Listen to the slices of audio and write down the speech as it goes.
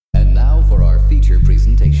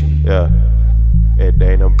Yeah, it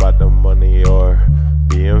ain't about the money or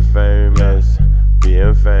being famous,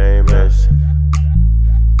 being famous.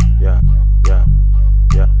 Yeah, yeah,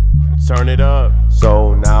 yeah. Turn it up.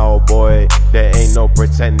 So now, boy, there ain't no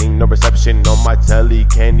pretending, no reception on my telly.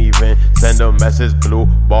 Can't even send a message. Blue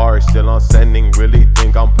bar still on sending. Really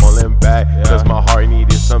think I'm pulling back, cause my heart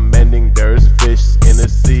needed some mending. There's fish in the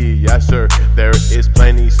sea, yeah sure, there is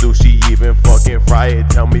plenty. Sushi, even fucking fry it.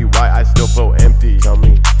 Tell me why I still feel empty. Tell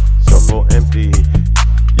me, still feel empty.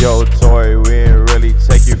 Yo, Tori, we ain't really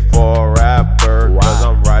take you for a rapper, cause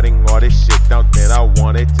I'm writing all this shit down that I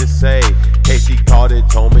wanted to say. Casey called it,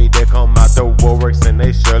 told me they come out the woodworks and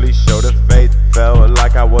they surely showed the faith. Felt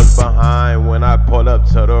like I was behind when I pulled up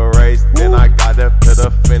to the race. Then I got up to the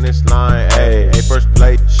finish line. Hey, first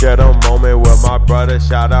place, shared a moment with my brother.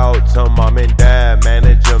 Shout out to mom and dad,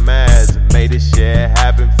 manager Maz, made this shit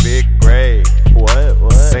happen 5th grade.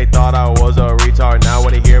 What? They thought I was a retard. Now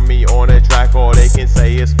when they hear me on the track, all they can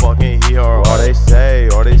say is fucking he hard. All they say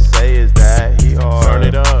is that he hard. Turn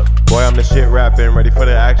it up. Boy, I'm the shit rapping, ready for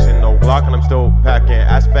the action. No Glock and I'm still packing.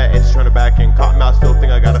 Ass fat and trying to back in. Cotton mouth, still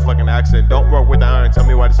think I got a fucking accent. Don't work with the iron, tell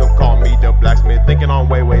me why they still call me the blacksmith. Thinking on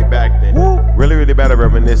way back then. Really bad at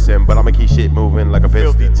reminiscing, but I'ma keep shit moving like a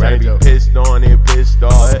piston. Rather be pissed on and pissed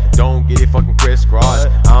off. Don't get it fucking crisscross.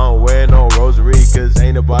 I don't wear no rosary, cause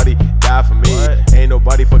ain't nobody die for me. Ain't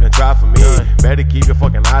nobody fucking try for me. Better keep your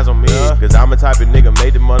fucking eyes on me, cause I'm the type of nigga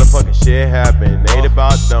made the motherfucking shit happen. Ain't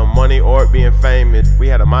about the money or being famous. We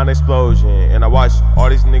had a mind explosion, and I watched all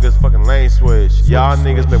these niggas fucking lane switch. Y'all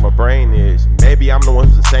niggas make my brain itch. Maybe I'm the one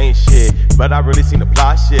who's the same shit, but I really seen the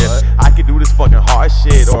plot shift. I could do this fucking hard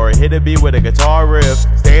shit, or hit a beat with a guitar riff.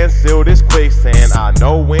 Stand still, this quicksand. I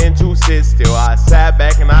know when to sit still. I sat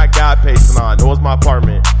back and I got patient. I know it's my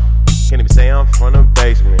apartment. Can't even say I'm from the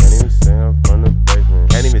basement. Can't even say I'm from the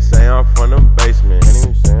basement. Can't even say I'm from the basement. Can't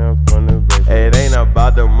even say I'm from the basement. It ain't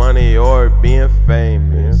about the money or being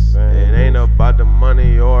famous. It ain't about the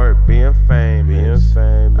money or being famous.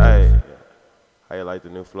 Hey, how you like the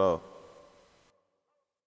new flow?